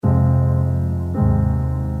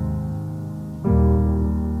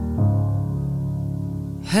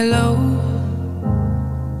Hello,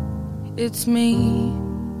 it's me.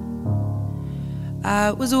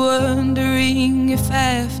 I was wondering if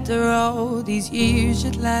after all these years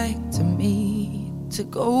you'd like to meet to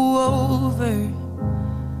go over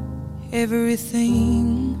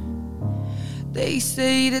everything. They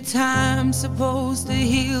say that time's supposed to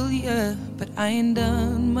heal ya, but I ain't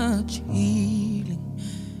done much healing.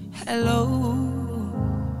 Hello,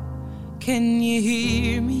 can you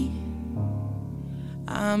hear me?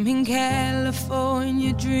 I'm in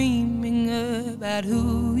California dreaming about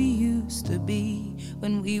who we used to be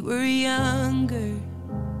when we were younger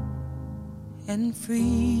and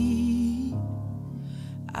free.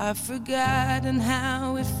 I've forgotten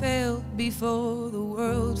how it felt before the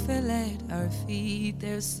world fell at our feet.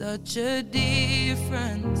 There's such a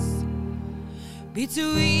difference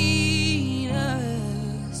between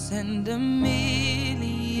us and a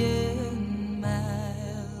million miles.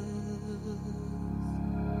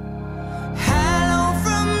 Hello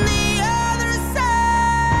from the other side.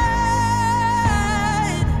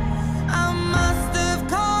 I must have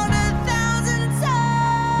called 1,000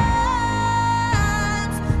 times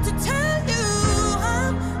to tell you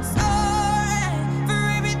I'm sorry for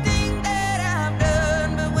everything that I've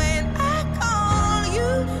done. But when I call,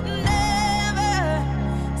 you never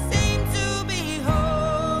seem to be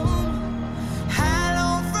home.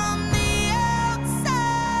 Hello from the outside.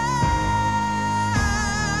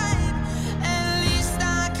 At least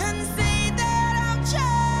I can say that I've tried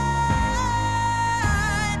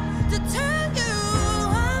to tell you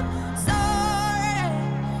I'm sorry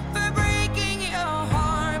for breaking your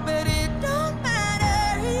heart, but it don't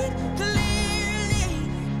matter. It clearly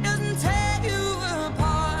doesn't tear you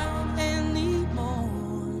apart anymore.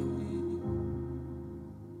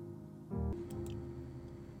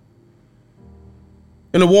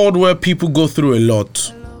 In a world where people go through a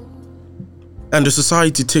lot and the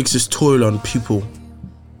society takes its toll on people,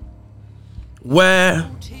 where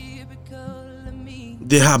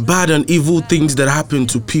there are bad and evil things that happen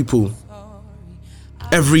to people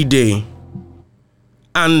every day,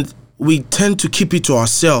 and we tend to keep it to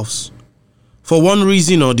ourselves for one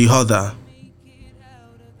reason or the other,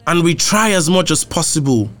 and we try as much as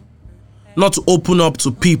possible not to open up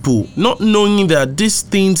to people, not knowing that these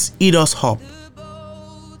things eat us up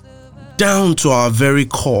down to our very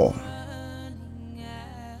core.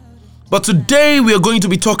 But today we are going to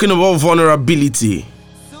be talking about vulnerability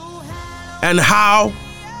and how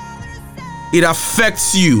it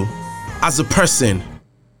affects you as a person.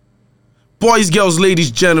 Boys, girls,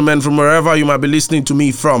 ladies, gentlemen, from wherever you might be listening to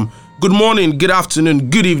me from, good morning, good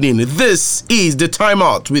afternoon, good evening. This is The Time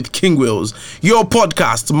Out with King Wills, your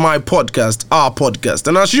podcast, my podcast, our podcast.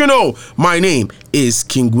 And as you know, my name is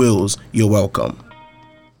King Wills. You're welcome.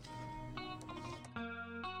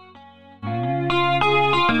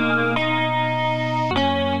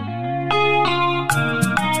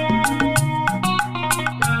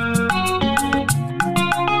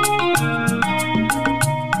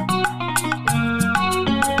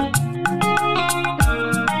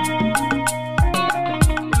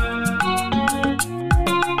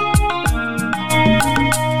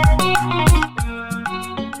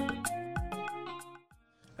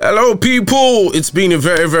 Hello people, it's been a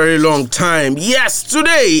very, very long time. Yes,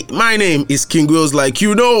 today my name is King Wills, like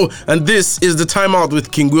you know, and this is The Time Out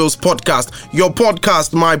with King Wills podcast, your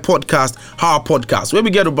podcast, my podcast, our podcast, where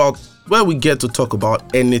we get to talk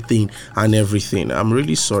about anything and everything. I'm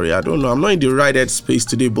really sorry, I don't know, I'm not in the right headspace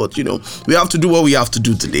today, but you know, we have to do what we have to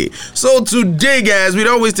do today. So today, guys,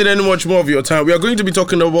 without wasting any much more of your time, we are going to be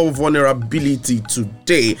talking about vulnerability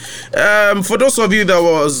today. For those of you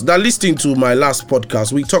that listened to my last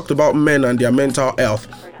podcast, we talked about men and their mental health,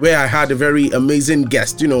 where I had a very amazing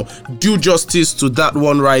guest, do justice to that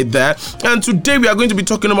one right there. And today we are going to be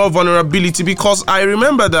talking about vulnerability, because I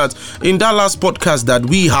remember that in that last podcast that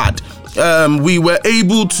we had, we were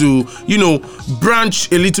able to,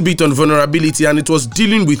 branch a little bit on vulnerability, and it was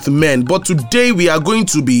dealing with men. But today we are going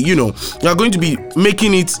to be,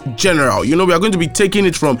 making it general. We are going to be taking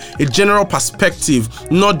it from a general perspective,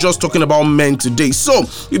 not just talking about men today. So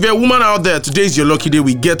if you're a woman out there, today is your lucky day.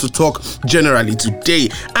 We get to talk generally today.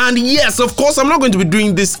 And yes, of course, I'm not going to be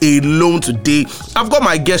doing this alone today. I've got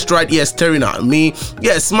my guest right here staring at me.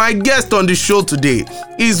 Yes, my guest on the show today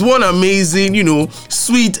is one amazing,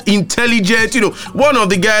 sweet, intelligent, one of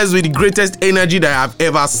the guys with the greatest energy that I've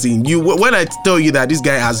ever seen. When I tell you that this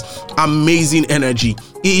guy has amazing energy,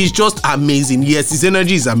 he is just amazing. Yes, his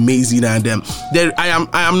energy is amazing, and I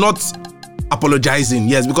am not apologizing.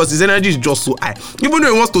 Yes, because his energy is just so high. Even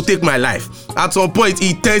though he wants to take my life, at some point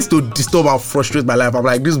he tends to disturb and frustrate my life. I'm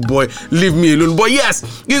like, this boy, leave me alone. But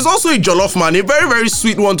yes, he's also a jollof man, a very, very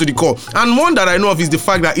sweet one to the core. And one that I know of is the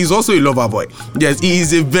fact that he's also a lover boy. Yes, he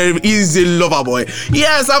is a lover boy.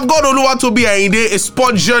 Yes, I've got Oluwatobi Ayinde, a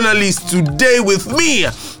sport journalist, today with me.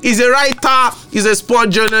 He's a writer, he's a sport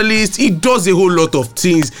journalist, he does a whole lot of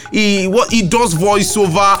things. He does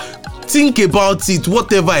voiceover. Think about it,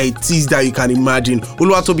 whatever it is that you can imagine,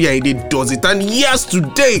 Oluwatobi Ayinde does it. And yes,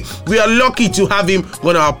 today we are lucky to have him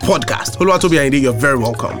on our podcast. Oluwatobi Ayinde, you're very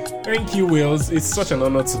welcome. Thank you, Wills. It's such an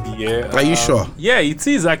honor to be here. Are you sure? Yeah, it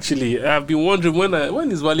is actually. I've been wondering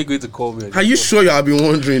when is Wale going to call me? Are you sure you have been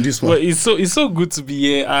wondering this one? Well, it's so good to be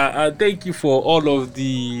here. Thank you for all of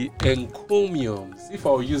the encomiums, if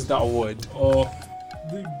I'll use that word, or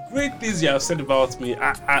the great things you have said about me.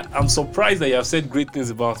 I'm surprised that you have said great things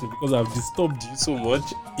about me because I've disturbed you so much.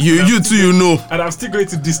 You too, you know. And I'm still going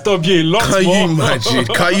to disturb you a lot more.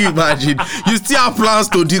 Can you imagine? You still have plans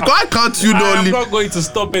to do. Why can't you not leave? I'm not going to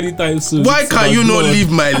stop anytime soon. Why can you not leave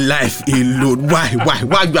my life alone? Why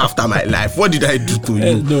you after my life? What did I do to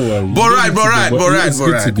you? No worry. But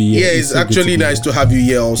Good to be here. Yeah, it's actually nice to have you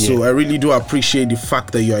here also. Yeah. I really do appreciate the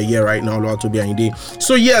fact that you are here right now, Oluwatobi Ayinde.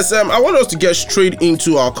 So yes, I want us to get straight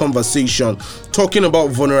into our conversation, talking about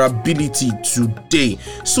vulnerability today.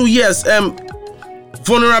 So yes,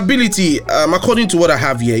 vulnerability, according to what I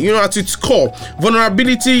have here, at its core,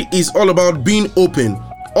 vulnerability is all about being open,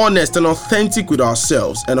 honest, and authentic with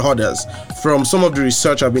ourselves and others. From some of the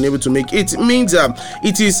research I've been able to make, it means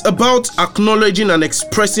it is about acknowledging and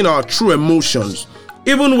expressing our true emotions,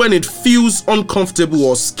 even when it feels uncomfortable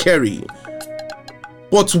or scary.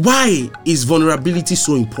 But why is vulnerability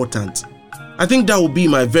so important? I think that would be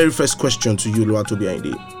my very first question to you, Oluwatobi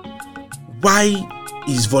Ayinde. Why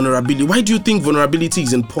is vulnerability? Why do you think vulnerability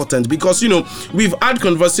is important? Because we've had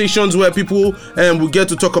conversations where people will get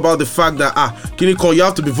to talk about the fact that Kinikon, you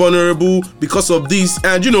have to be vulnerable because of this.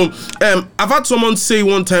 And I've had someone say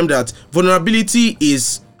one time that vulnerability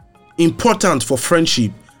is important for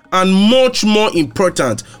friendship and much more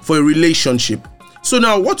important for a relationship. So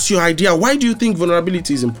now, what's your idea? Why do you think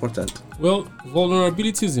vulnerability is important? Well,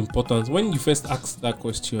 vulnerability is important. When you first asked that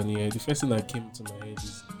question, the first thing that came to my head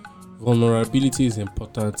is vulnerability is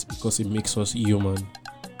important because it makes us human.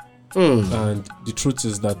 And the truth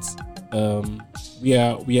is that we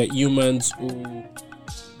are humans who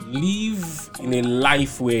live in a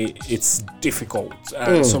life where it's difficult,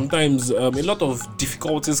 and sometimes a lot of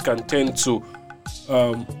difficulties can tend to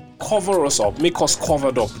cover us up, make us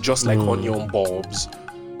covered up just like onion bulbs.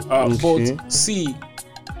 But see,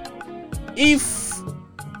 if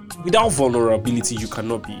without vulnerability you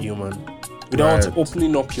cannot be human, without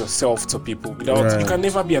opening up yourself to people, you can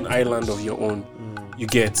never be an island of your own. You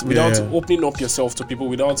get, without opening up yourself to people,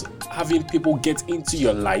 without having people get into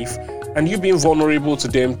your life and you being vulnerable to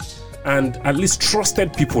them, and at least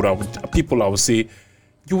trusted people, I would say,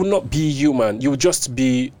 you will not be human. You will just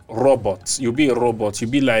be robots. You'll be a robot.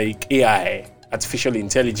 You'll be like AI, artificial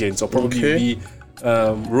intelligence, or probably be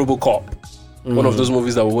RoboCop. One of those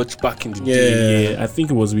movies that we watched back in the day. Yeah, I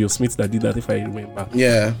think it was Will Smith that did that, if I remember.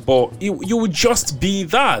 Yeah. But you would just be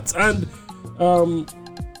that. And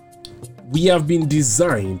we have been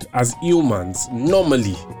designed as humans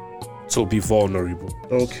normally to be vulnerable.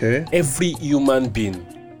 Okay. Every human being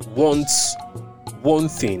wants one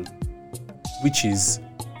thing, which is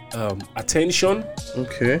attention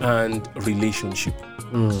and relationship.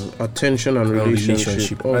 Attention and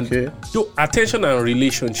relationship. Okay. And attention and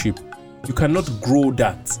relationship, you cannot grow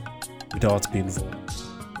that without being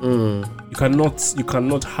vulnerable. You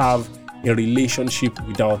cannot have a relationship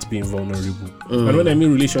without being vulnerable. And when I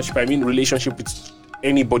mean relationship with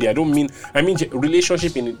anybody. I mean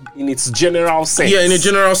relationship in its general sense. Yeah, in a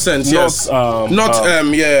general sense. Not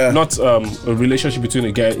a relationship between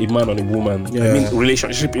a man and a woman. I mean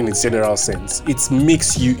relationship in its general sense. It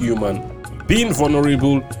makes you human. Being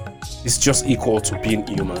vulnerable is just equal to being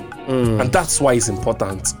human, and that's why it's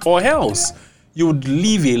important. Or else you would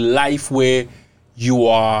live a life where you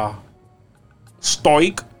are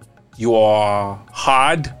stoic, you are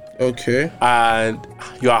hard, and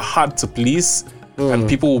you are hard to please. And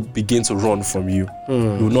people will begin to run from you. You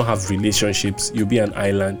will not have relationships. You'll be an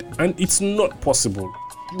island. And it's not possible.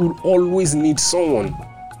 You will always need someone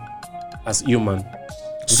as human.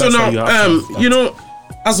 So now,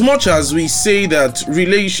 as much as we say that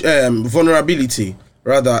vulnerability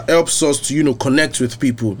rather helps us to, connect with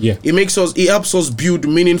people. Yeah. It helps us build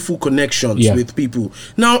meaningful connections with people.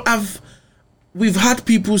 Now, we've had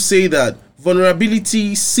people say that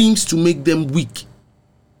vulnerability seems to make them weak.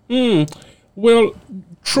 Well,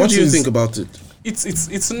 What do you think about it?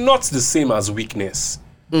 It's not the same as weakness.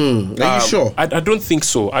 Are you sure? I don't think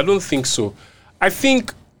so. I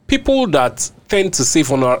think people that tend to say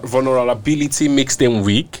vulnerability makes them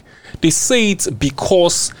weak, they say it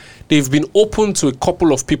because they've been open to a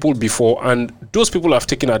couple of people before, and those people have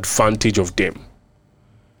taken advantage of them.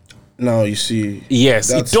 Now you see.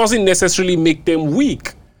 Yes, it doesn't necessarily make them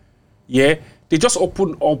weak. Yeah, they just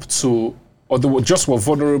open up to, or they were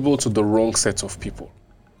vulnerable to the wrong set of people.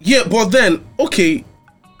 Yeah, but then, okay,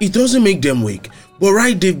 it doesn't make them weak. But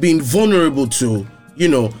right, they've been vulnerable to,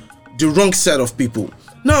 the wrong set of people.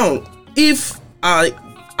 Now, if I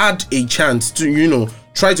had a chance to,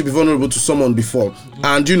 try to be vulnerable to someone before,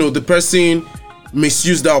 and, the person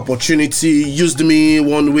misused the opportunity, used me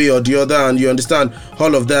one way or the other, and you understand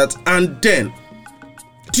all of that, and then,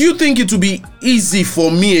 do you think it would be easy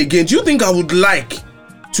for me again? Do you think I would like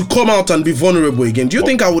to come out and be vulnerable again? Do you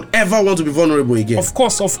think I would ever want to be vulnerable again? Of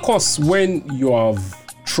course, when you have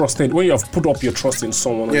trusted, when you have put up your trust in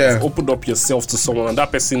someone, and you have opened up yourself to someone, and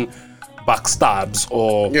that person backstabs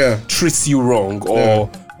or treats you wrong or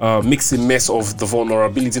makes a mess of the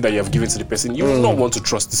vulnerability that you have given to the person, you will not want to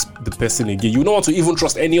trust the person again. You will not want to even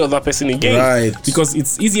trust any other person again. Right. Because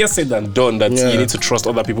it's easier said than done that you need to trust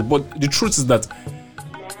other people. But the truth is that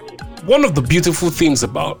one of the beautiful things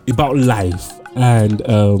about life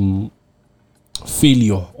and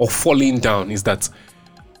failure or falling down is that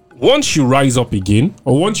once you rise up again,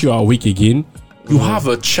 or once you are awake again, you have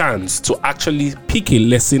a chance to actually pick a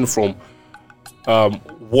lesson from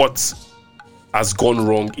what has gone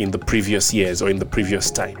wrong in the previous years or in the previous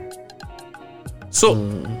time. So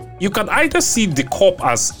you can either see the cup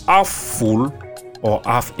as half full or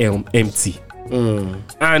half empty.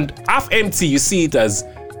 And half empty, you see it as,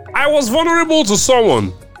 I was vulnerable to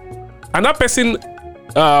someone, and that person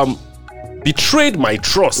betrayed my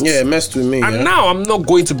trust. Yeah, messed with me. And now I'm not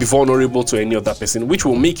going to be vulnerable to any other person, which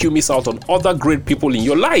will make you miss out on other great people in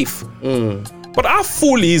your life. But how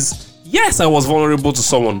full is, yes, I was vulnerable to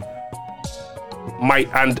someone,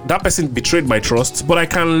 and that person betrayed my trust, but I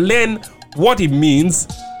can learn what it means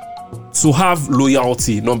to have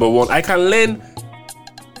loyalty. Number one, I can learn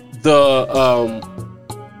the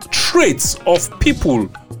traits of people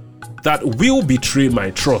that will betray my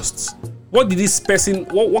trust. What did this person,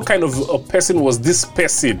 what kind of a person was this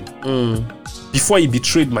person before he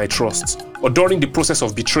betrayed my trust, or during the process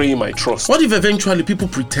of betraying my trust? What if eventually people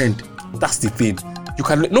pretend? That's the thing.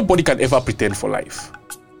 Nobody can ever pretend for life.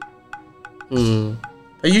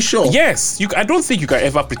 Are you sure? Yes. I don't think you can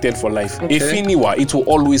ever pretend for life. Okay. If anywhere, it will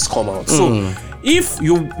always come out. So if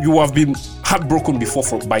you have been heartbroken before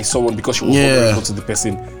by someone because you were vulnerable to the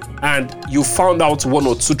person, and you found out one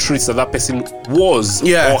or two traits that person was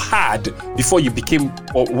or had before you became,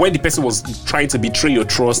 or when the person was trying to betray your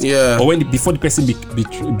trust, or before the person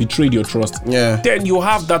betrayed your trust, then you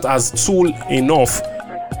have that as tool enough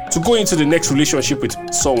to go into the next relationship with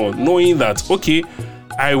someone, knowing that, okay,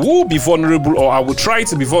 I will be vulnerable, or I will try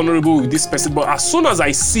to be vulnerable with this person, but as soon as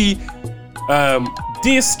I see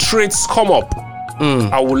these traits come up,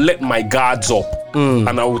 I will let my guards up.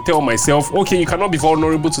 And I will tell myself, okay, you cannot be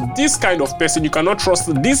vulnerable to this kind of person. You cannot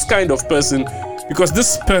trust this kind of person, because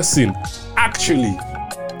this person actually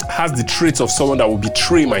has the traits of someone that will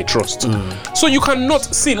betray my trust. So you cannot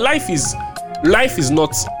see, life is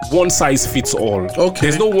not one size fits all. Okay.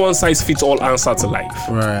 There's no one size fits all answer to life.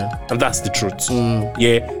 Right. And that's the truth.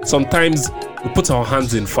 Yeah. Sometimes we put our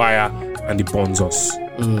hands in fire and it burns us.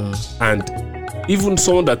 And even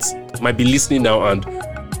someone that might be listening now and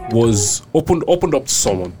was opened up to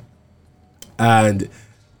someone, and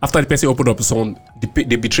after the person opened up to someone,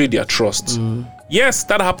 they betrayed their trust. Yes,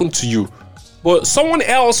 that happened to you, but someone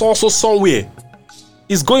else also somewhere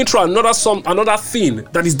is going through another thing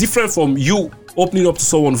that is different from you opening up to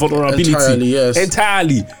someone, vulnerability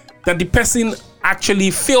entirely, that the person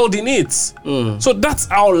actually failed in it. So that's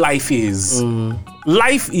how life is.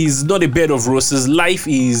 Life is not a bed of roses. Life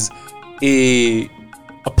is a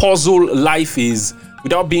puzzle. Life is,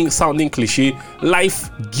 without sounding cliche, life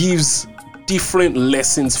gives different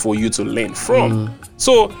lessons for you to learn from.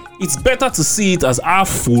 So it's better to see it as half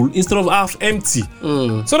full instead of half empty,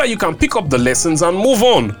 so that you can pick up the lessons and move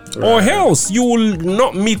on. Or else you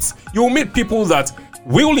will meet people that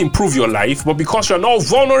will improve your life, but because you're now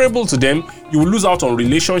vulnerable to them, you will lose out on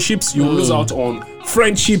relationships, you will lose out on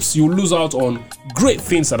friendships, you will lose out on great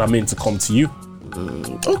things that are meant to come to you.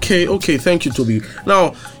 Okay, thank you, Toby.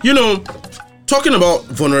 Now, talking about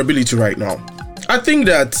vulnerability right now, I think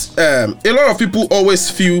that a lot of people always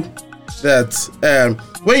feel that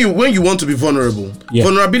when you want to be vulnerable,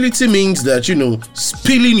 vulnerability means that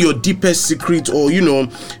spilling your deepest secret, or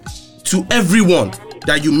to everyone.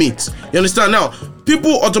 that you meet. You understand? Now,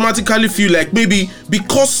 people automatically feel like maybe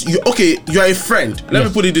because you're a friend. Let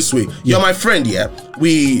me put it this way. You're my friend,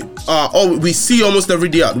 we see almost every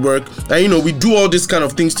day at work, and we do all these kind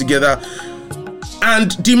of things together.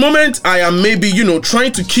 And the moment I am maybe,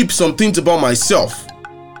 trying to keep some things about myself,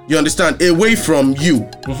 you understand, away from you,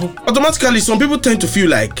 automatically some people tend to feel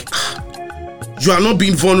like you are not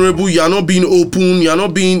being vulnerable, you are not being open, you are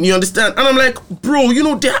not being, you understand? And I'm like, bro,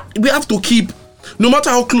 we have to keep, no matter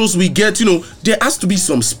how close we get, there has to be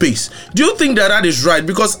some space. Do you think that is right?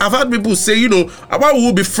 Because I've had people say, why will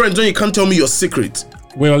we be friends when you can't tell me your secret?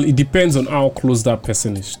 Well, it depends on how close that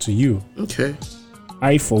person is to you. Okay.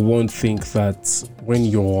 I, for one, think that when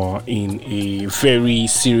you're in a very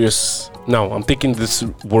serious... Now, I'm taking this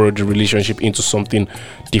word relationship into something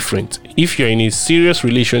different. If you're in a serious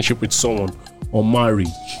relationship with someone, or marriage,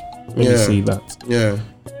 let me say that,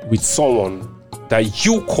 with someone that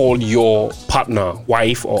you call your partner,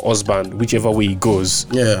 wife, or husband, whichever way it goes,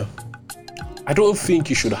 I don't think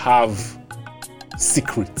you should have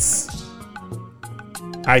secrets.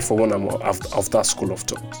 I, for one, am of that school of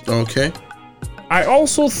thought. Okay. I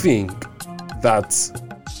also think that,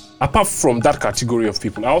 apart from that category of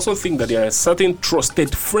people, I also think that there are certain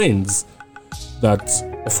trusted friends that,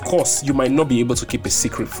 of course, you might not be able to keep a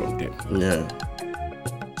secret from them. Yeah.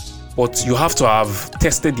 But you have to have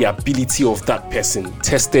tested the ability of that person,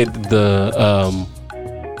 tested the,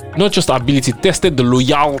 not just ability, tested the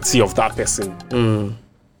loyalty of that person.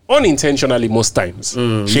 Unintentionally most times.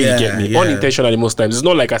 You get me? Unintentionally most times. It's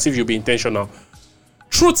not like as if you'll be intentional.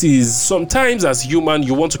 Truth is, sometimes as human,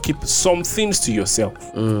 you want to keep some things to yourself.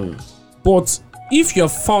 But if you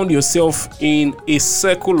have found yourself in a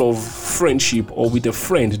circle of friendship or with a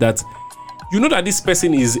friend that you know that this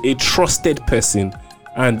person is a trusted person,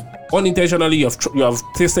 and unintentionally you have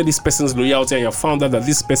tested this person's loyalty and you have found out that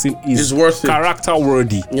this person is character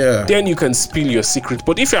worthy, then you can spill your secret.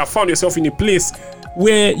 But if you have found yourself in a place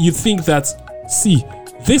where you think that, see,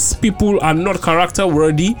 these people are not character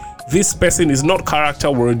worthy, this person is not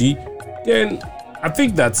character worthy, then I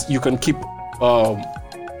think that you can keep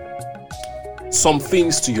some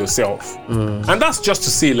things to yourself. And that's just to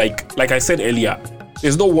say, like I said earlier,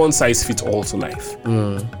 there's no one size fits all to life.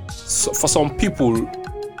 So for some people,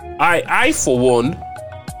 I for one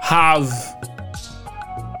have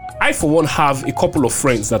a couple of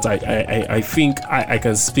friends that I think I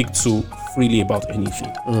can speak to freely about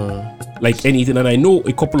anything. Like anything. And I know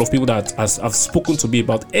a couple of people that have spoken to me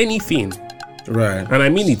about anything. Right. And I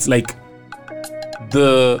mean it's like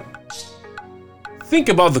think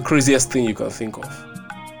about the craziest thing you can think of.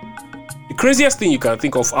 The craziest thing you can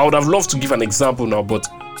think of, I would have loved to give an example now, but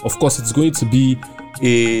of course it's going to be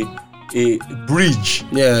a bridge.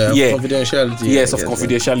 Confidentiality. Yes, of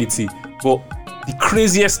confidentiality. But the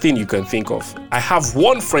craziest thing you can think of, I have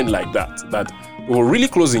one friend like that we were really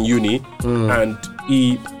close in uni, and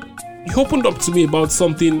he opened up to me about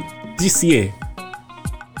something this year.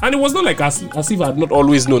 And it was not like as if I had not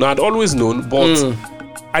always known. I had always known, but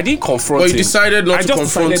I didn't confront him. But you decided not to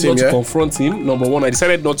confront him, Number one, I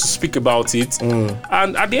decided not to speak about it.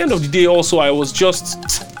 And at the end of the day also, I was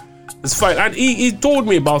just, it's fine. And he told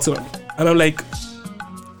me about it. And I'm like,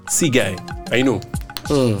 see guy, I know.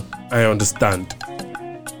 I understand.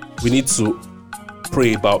 We need to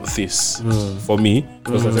pray about this for me.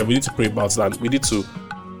 Because I said, we need to pray about that. We need to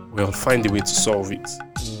find a way to solve it.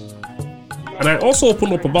 And I also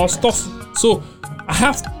open up about stuff. So I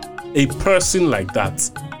have a person like that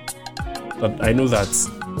I know that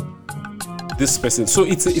this person. So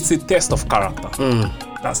it's a test of character.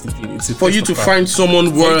 That's the thing. It's a for you to find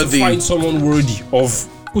someone worthy. Find someone worthy of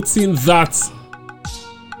putting that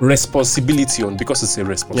responsibility on, because it's a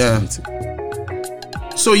responsibility.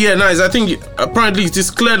 So nice. I think apparently it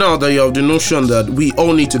is clear now that you have the notion that we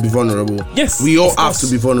all need to be vulnerable. Yes, we all have to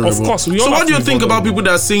be vulnerable. Of course, we all. So have what do you think about people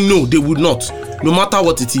that are saying no, they would not, no matter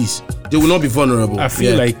what it is, they will not be vulnerable? I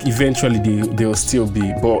feel like eventually they will still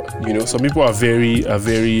be, but some people are very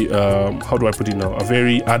how do I put it now? Are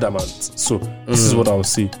very adamant. So this is what I would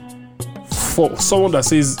say. For someone that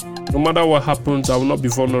says no matter what happens, I will not be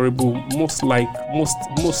vulnerable, most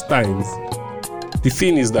times, the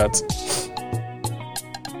thing is that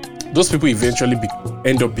those people eventually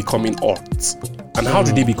end up becoming hurt. And how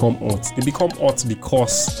do they become hurt? They become hurt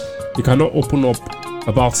because they cannot open up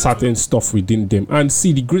about certain stuff within them. And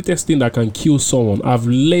see, the greatest thing that can kill someone, I've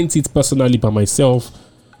learned it personally by myself,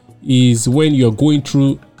 is when you're going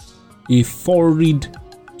through a torrid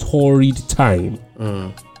time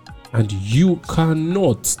and you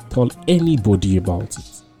cannot tell anybody about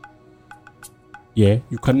it.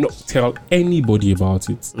 You cannot tell anybody about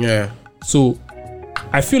it. Yeah. So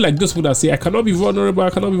I feel like those people that say I cannot be vulnerable,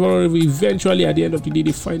 eventually at the end of the day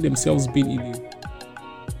they find themselves being in a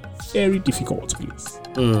very difficult place.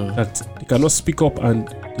 That they cannot speak up, and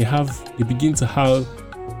they begin to have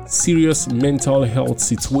serious mental health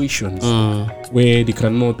situations where they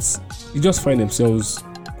just find themselves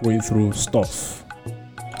going through stuff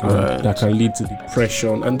that can lead to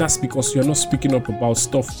depression, and that's because you're not speaking up about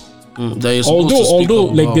stuff. Although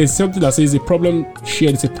like there's something that says a problem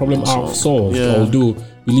shared is a problem half solved. Although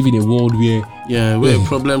we live in a world where a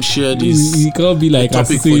problem shared is it can't be like a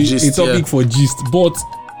topic for gist. But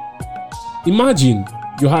imagine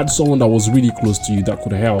you had someone that was really close to you that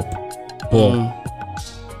could help, but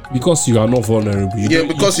because you are not vulnerable,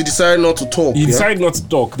 because you decided not to talk. You decide not to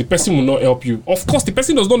talk. The person will not help you. Of course, the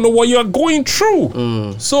person does not know what you are going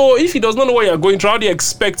through. So if he does not know what you are going through, how do you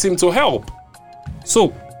expect him to help?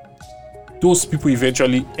 So those people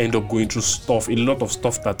eventually end up going through a lot of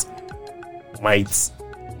stuff that might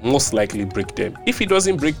most likely break them. If it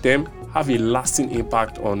doesn't break them, have a lasting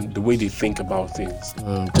impact on the way they think about things.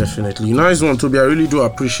 Definitely. Nice one, Toby. I really do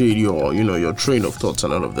appreciate your train of thoughts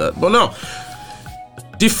and all of that. But now,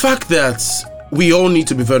 the fact that we all need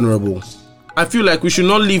to be vulnerable, I feel like we should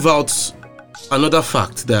not leave out another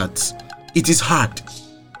fact that it is hard.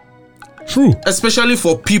 True. Especially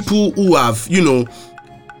for people who have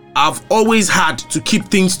always had to keep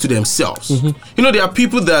things to themselves. There are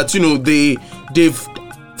people that, they've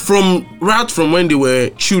from when they were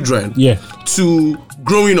children to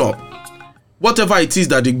growing up, whatever it is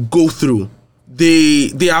that they go through,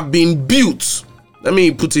 they have been built. Let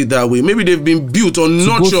me put it that way. Maybe they've been built or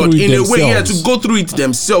nurtured in a way, to go through it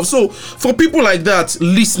themselves. So for people like that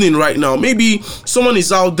listening right now, maybe someone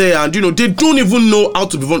is out there and they don't even know how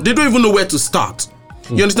to be vulnerable. They don't even know where to start.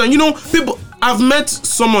 You understand? People. I've met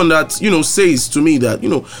someone that says to me that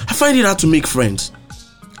I find it hard to make friends.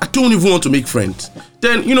 I don't even want to make friends.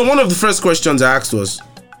 Then one of the first questions I asked was,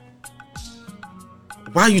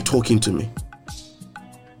 why are you talking to me?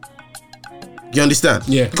 You understand?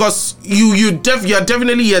 Yeah. Because you're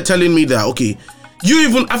definitely here telling me that, okay,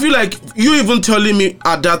 I feel like you even telling me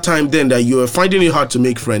at that time then that you were finding it hard to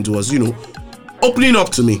make friends was, opening up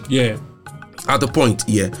to me. Yeah. At the point,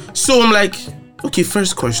 So I'm like, okay,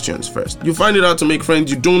 first questions first. You find it hard to make friends.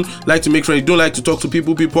 You don't like to make friends. You don't like to talk to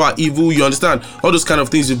people. People are evil. You understand? All those kind of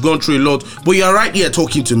things. You've gone through a lot. But you're right here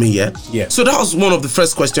talking to me, yeah? Yeah. So that was one of the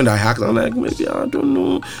first questions I asked. I'm like, maybe, I don't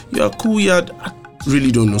know. You're cool. I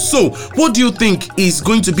really don't know. So what do you think is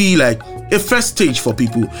going to be like a first stage for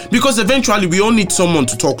people? Because eventually we all need someone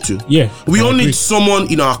to talk to. Yeah. We all need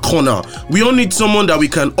someone in our corner. We all need someone that we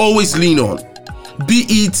can always lean on. Be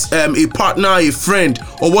it a partner, a friend,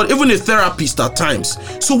 or what, even a therapist at times.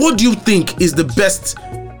 So what do you think is the best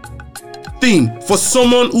thing for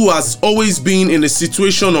someone who has always been in a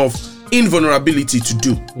situation of invulnerability to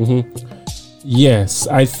do? Yes,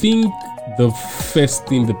 I think the first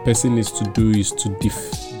thing the person needs to do is to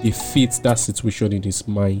defeat that situation in his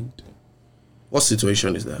mind. What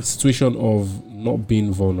situation is that? The situation of not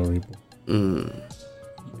being vulnerable.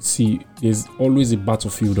 See, there's always a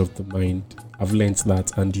battlefield of the mind. I've learned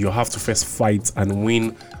that, and you have to first fight and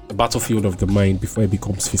win the battlefield of the mind before it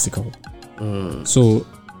becomes physical. So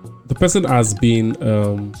the person has been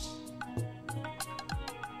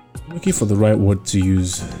looking for the right word to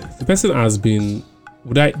use. The person has been,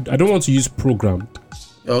 I don't want to use programmed.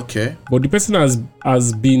 Okay. But the person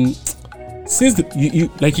has been, since you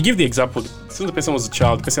give the example, since the person was a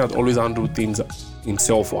child, the person had always handled things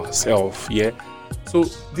himself or herself. Yeah. So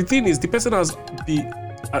the thing is, the person has been,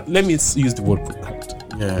 let me use the word programmed.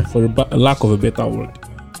 Yeah. For a lack of a better word.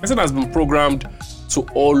 The person has been programmed to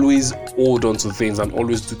always hold on to things and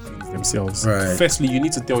always do things themselves. Right. Firstly, you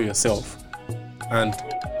need to tell yourself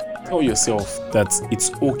that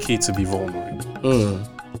it's okay to be vulnerable.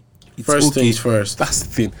 First things first. That's the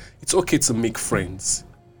thing. It's okay to make friends.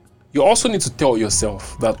 You also need to tell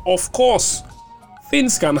yourself that, of course,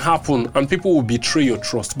 things can happen and people will betray your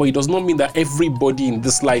trust, but it does not mean that everybody in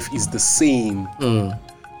this life is the same.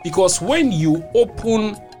 Because when you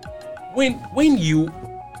open, when you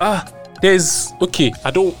have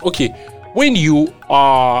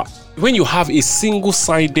a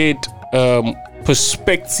single-sided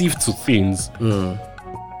perspective to things,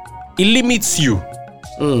 it limits you.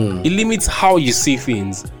 It limits how you see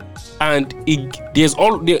things, and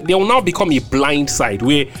there will now become a blind side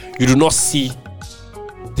where you do not see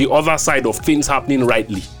the other side of things happening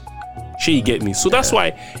rightly. Sure, you get me? So that's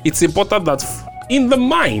why it's important that in the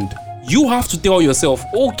mind you have to tell yourself,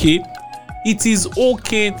 okay, it is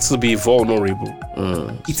okay to be vulnerable.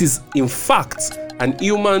 It is in fact an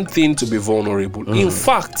human thing to be vulnerable. In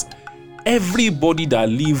fact, everybody that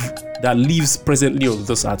lives presently on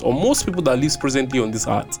this earth, or most people that lives presently on this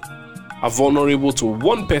earth, are vulnerable to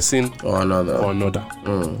one person or another.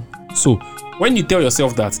 So when you tell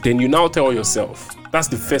yourself that, then you now tell yourself, that's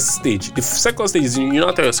the first stage. The second stage is you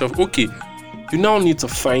now tell yourself, okay, you now need to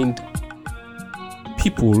find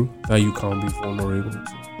people that you can be vulnerable to.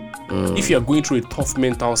 If you are going through a tough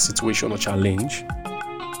mental situation or challenge,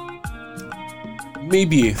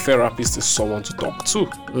 maybe a therapist is someone to talk to.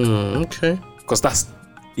 Okay. Because that's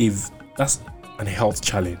an health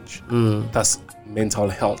challenge. That's mental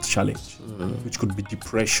health challenge, which could be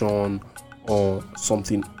depression or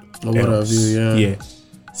something Or what have you, yeah.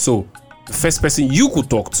 So the first person you could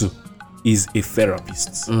talk to is a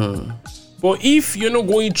therapist. But if you're not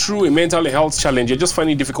going through a mental health challenge, you're just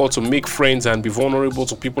finding it difficult to make friends and be vulnerable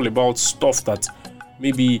to people about stuff that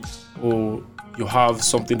maybe you have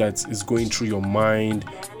something that is going through your mind,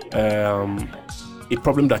 a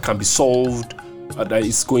problem that can be solved, that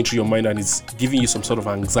is going through your mind and it's giving you some sort of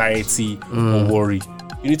anxiety or worry,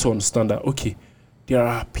 you need to understand that, okay, there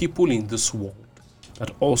are people in this world that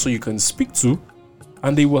also you can speak to,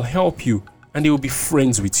 and they will help you and they will be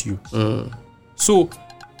friends with you. So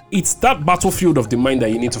it's that battlefield of the mind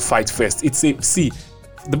that you need to fight first.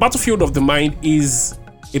 The battlefield of the mind is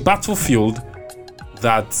a battlefield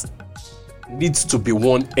that needs to be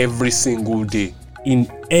won every single day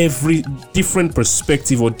in every different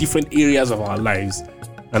perspective or different areas of our lives.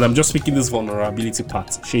 And I'm just speaking this vulnerability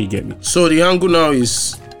part. Sure, you get me? So the angle now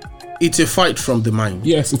is, it's a fight from the mind.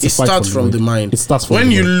 Yes, it starts from the mind. It starts from when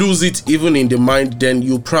the you mind. lose it even in the mind, then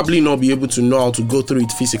you'll probably not be able to know how to go through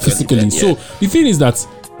it physically. Then, So the thing is that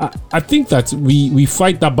I think that we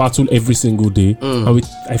fight that battle every single day, and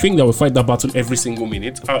I think that we fight that battle every single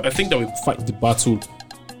minute. I think that we fight the battle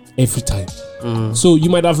every time. So you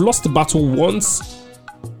might have lost the battle once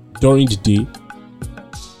during the day,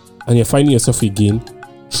 and you're finding yourself again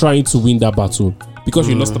trying to win that battle. Because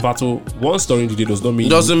you lost the battle once during the day does not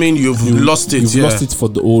mean you've lost it. You've lost it for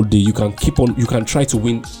the whole day. You can keep on. You can try to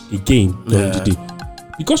win again during the day.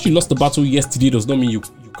 Because you lost the battle yesterday does not mean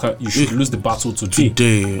you should lose the battle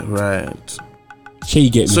today. Right. Shall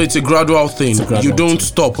you get me? So it's a gradual thing. You don't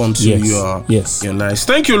stop until you're nice.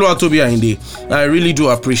 Thank you, Oluwatobi Ayinde. I really do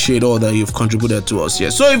appreciate all that you've contributed to us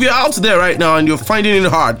here. So if you're out there right now and you're finding it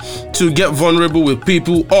hard to get vulnerable with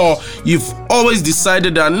people, or you've always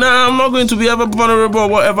decided that I'm not going to be ever vulnerable or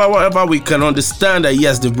whatever, we can understand that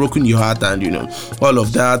yes, they've broken your heart and all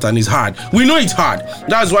of that, and it's hard. We know it's hard.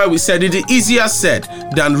 That's why we said it is easier said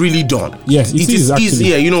than really done. Yes, it is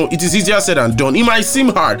easier. It is easier said than done. It might seem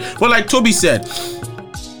hard, but like Toby said,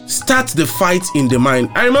 start the fight in the mind.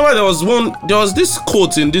 I remember there was this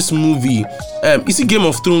quote in this movie, is it Game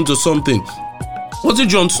of Thrones or something? Was it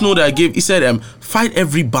Jon Snow that gave? He said, fight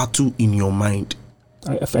every battle in your mind.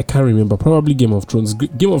 I can't remember. Probably Game of Thrones.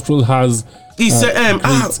 Game of Thrones has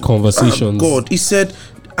great conversations. God, he said,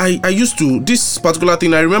 I used to, this particular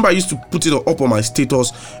thing, I remember I used to put it up on my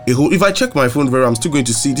status. If I check my phone very, I'm still going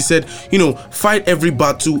to see it. He said, fight every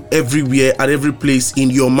battle everywhere at every place in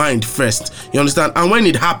your mind first. You understand? And when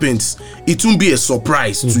it happens, it won't be a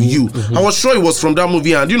surprise to you. I was sure it was from that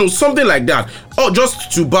movie, and something like that. Oh,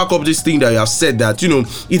 just to back up this thing that you have said, that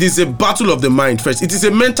it is a battle of the mind first. It is a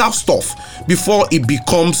mental stuff before it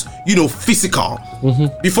becomes physical.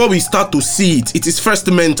 Before we start to see it, it is first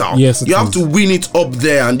mental. Yes, you have to win it up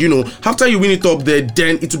there, and after you win it up there,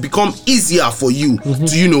 then it will become easier for you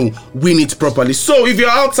to win it properly. So if you're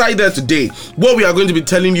outside there today, what we are going to be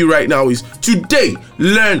telling you right now is, today,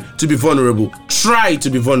 learn to be vulnerable. Try to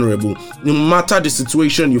be vulnerable. No matter the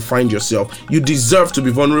situation you find yourself, you deserve to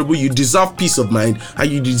be vulnerable. You deserve peace of mind, and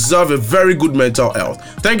you deserve a very good mental health.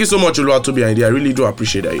 Thank you so much, Oluwatobi Ayinde. I really do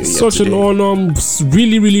appreciate that you're here Such today. an honor. I'm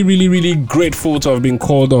really, really, really, really grateful to have been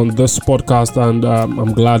called on this podcast, and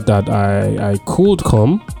I'm glad that I could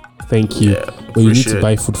come. Thank you. But you need to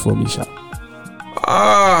buy food for me, Sha.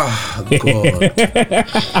 God.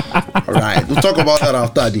 All right, we'll talk about that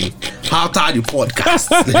after the podcast.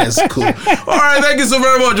 That's cool. All right, thank you so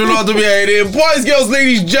very much, Oluwatobi Ayinde. Boys, girls,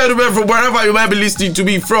 ladies, gentlemen, from wherever you might be listening to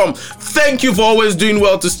me from, thank you for always doing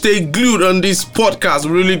well to stay glued on this podcast.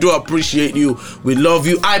 We really do appreciate you. We love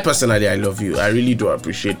you. I love you. I really do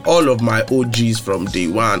appreciate all of my OGs from day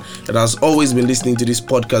one that has always been listening to this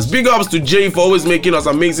podcast. Big ups to Jay for always making us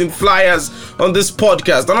amazing flyers on this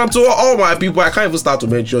podcast. And to all my people, I can't even start to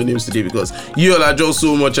mention your names today because you all are just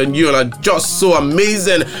so much and you all are just so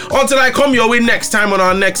amazing. Until I come your way next time on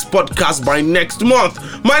our next podcast by next month.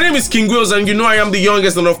 My name is King Wills, and I am the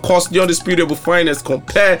youngest and of course the undisputable finest.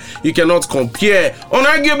 You cannot compare.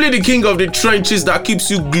 Unarguably the king of the trenches that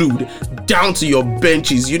keeps you glued down to your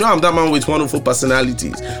benches. You know I'm that man with wonderful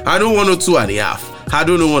personalities. I don't want no 2.5. I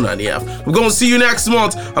don't know 1.5. I'm going to see you next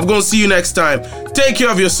month. I'm going to see you next time. Take care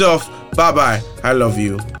of yourself. Bye-bye. I love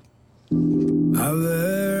you.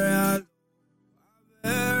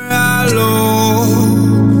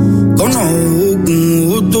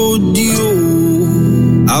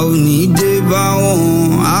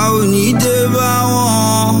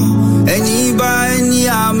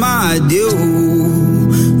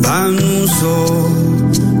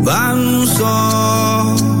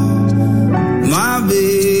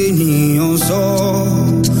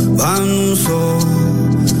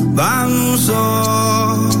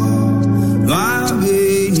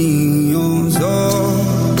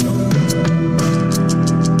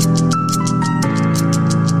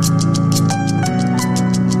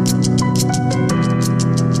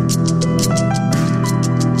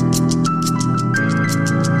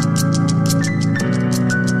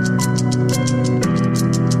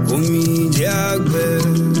 Omi jagbe